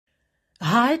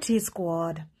Hi T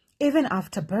Squad. Even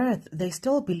after birth, they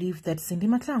still believe that Cindy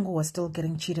Mahlangu was still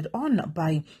getting cheated on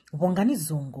by Bongani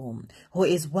Zungu, who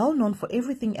is well known for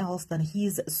everything else than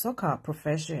his soccer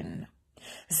profession.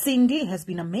 Cindy has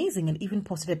been amazing and even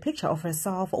posted a picture of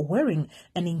herself wearing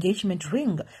an engagement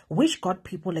ring, which got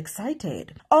people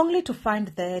excited, only to find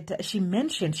that she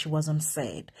mentioned she was on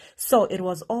set, so it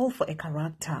was all for a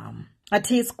character. At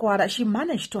T Squad, she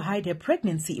managed to hide her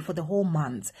pregnancy for the whole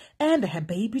month, and her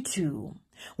baby too.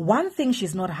 One thing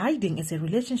she's not hiding is a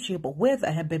relationship with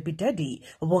her baby daddy,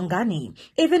 Bongani,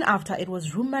 even after it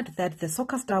was rumored that the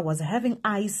soccer star was having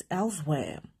eyes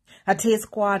elsewhere. At T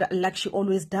Squad, like she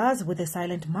always does with a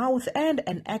silent mouth and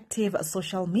an active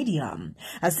social media,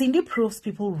 Cindy proves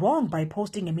people wrong by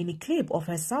posting a mini clip of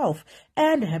herself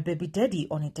and her baby daddy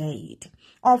on a date.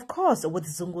 Of course, with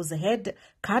Zungu's head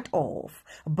cut off.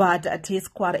 But at T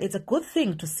Squad, it's a good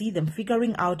thing to see them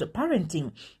figuring out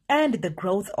parenting and the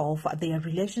growth of their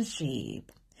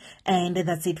relationship. And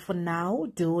that's it for now.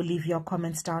 Do leave your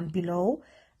comments down below.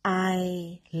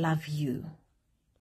 I love you.